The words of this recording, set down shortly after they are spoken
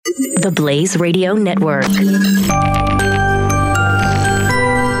The Blaze Radio Network.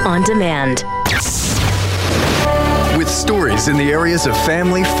 On demand. With stories in the areas of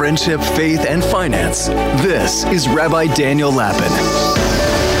family, friendship, faith, and finance, this is Rabbi Daniel Lapin.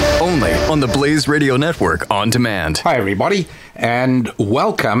 Only on the Blaze Radio Network on demand. Hi, everybody, and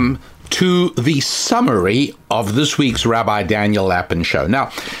welcome to the summary of this week's Rabbi Daniel Lapin show.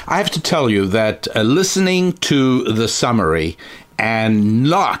 Now, I have to tell you that listening to the summary and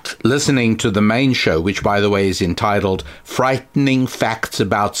not listening to the main show, which, by the way, is entitled Frightening Facts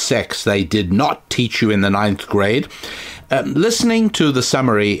About Sex They Did Not Teach You in the 9th Grade, listening to the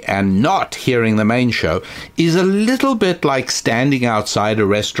summary and not hearing the main show is a little bit like standing outside a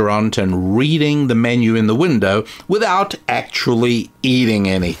restaurant and reading the menu in the window without actually eating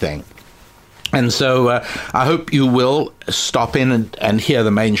anything. And so I hope you will stop in and hear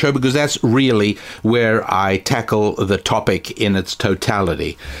the main show, because that's really where I tackle the topic in its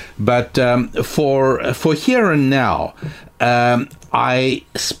totality. But for here and now, I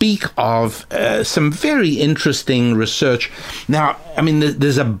speak of some very interesting research. Now, I mean,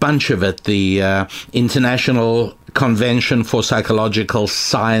 there's a bunch of it. The International Convention for Psychological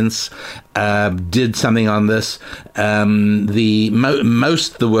Science did something on this.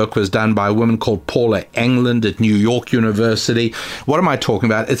 Most of the work was done by a woman called Paula England at New York University. What am I talking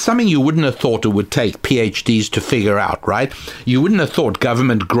about? It's something you wouldn't have thought it would take PhDs to figure out, right? You wouldn't have thought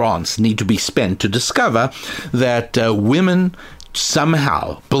government grants need to be spent to discover that women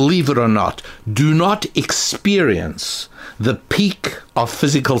somehow, believe it or not, do not experience the peak of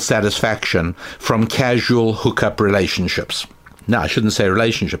physical satisfaction from casual hookup relationships. Now, I shouldn't say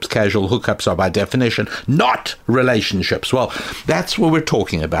relationships. Casual hookups are by definition not relationships. Well, that's what we're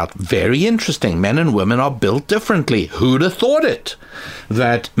talking about. Very interesting. Men and women are built differently. Who'd have thought it?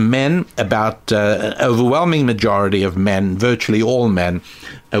 That men, about an overwhelming majority of men, virtually all men,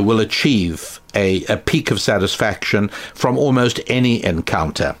 will achieve a peak of satisfaction from almost any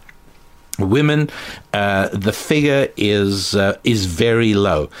encounter. Women, the figure is very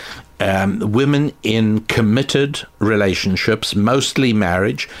low. Women in committed relationships, mostly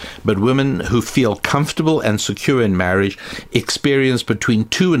marriage, but women who feel comfortable and secure in marriage experience between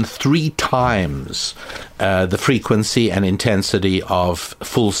 2 and 3 times the frequency and intensity of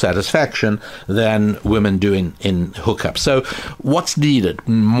full satisfaction than women do in hookups. So what's needed?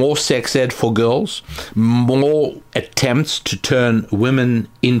 More sex ed for girls? More attempts to turn women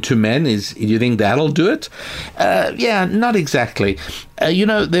into men? Do you think that'll do it? Yeah, not exactly.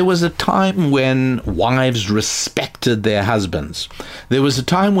 There was a time when wives respected their husbands. There was a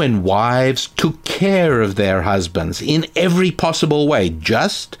time when wives took care of their husbands in every possible way,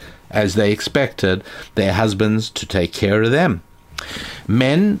 just as they expected their husbands to take care of them.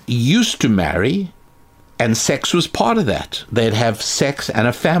 Men used to marry, and sex was part of that. They'd have sex and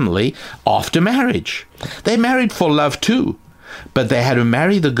a family after marriage. They married for love too, but they had to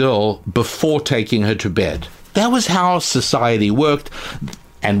marry the girl before taking her to bed. That was how society worked,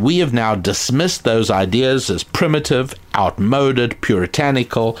 and we have now dismissed those ideas as primitive, outmoded,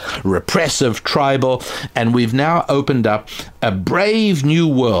 puritanical, repressive, tribal, and we've now opened up a brave new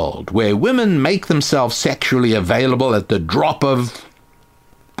world where women make themselves sexually available at the drop of,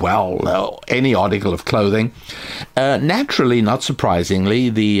 any article of clothing. Naturally, not surprisingly,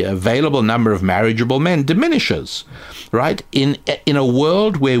 the available number of marriageable men diminishes, right? In a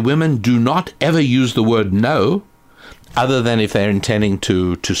world where women do not ever use the word no, other than if they're intending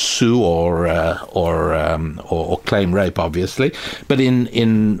to sue or claim rape, obviously. But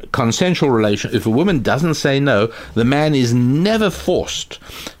in consensual relations, if a woman doesn't say no, the man is never forced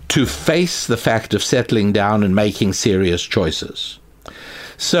to face the fact of settling down and making serious choices.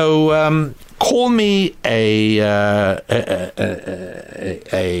 So call me a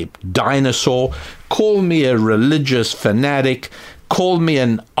dinosaur, call me a religious fanatic, call me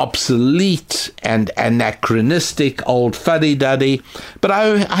an obsolete and anachronistic old fuddy-duddy, but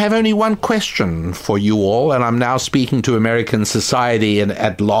I have only one question for you all, and I'm now speaking to American society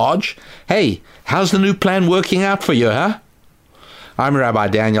at large. Hey, how's the new plan working out for you, huh? I'm Rabbi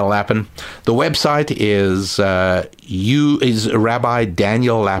Daniel Lapin. The website is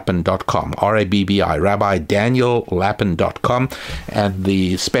rabbidaniellapin.com, R-A-B-B-I, rabbidaniellapin.com, and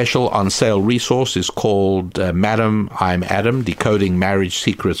the special on sale resource is called Madam, I'm Adam, Decoding Marriage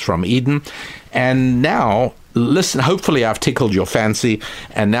Secrets from Eden. And now, listen, hopefully I've tickled your fancy,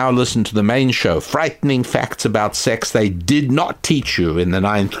 and now listen to the main show, Frightening Facts About Sex They Did Not Teach You in the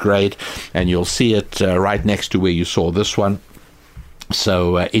 9th Grade, and you'll see it right next to where you saw this one.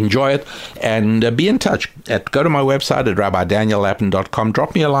 So enjoy it and be in touch. Go to my website at rabbidaniellapin.com.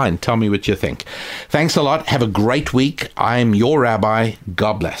 Drop me a line. Tell me what you think. Thanks a lot. Have a great week. I'm your rabbi.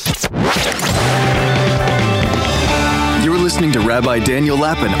 God bless. You're listening to Rabbi Daniel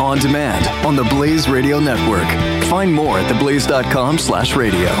Lapin on demand on the Blaze Radio Network. Find more at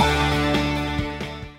theblaze.com/radio.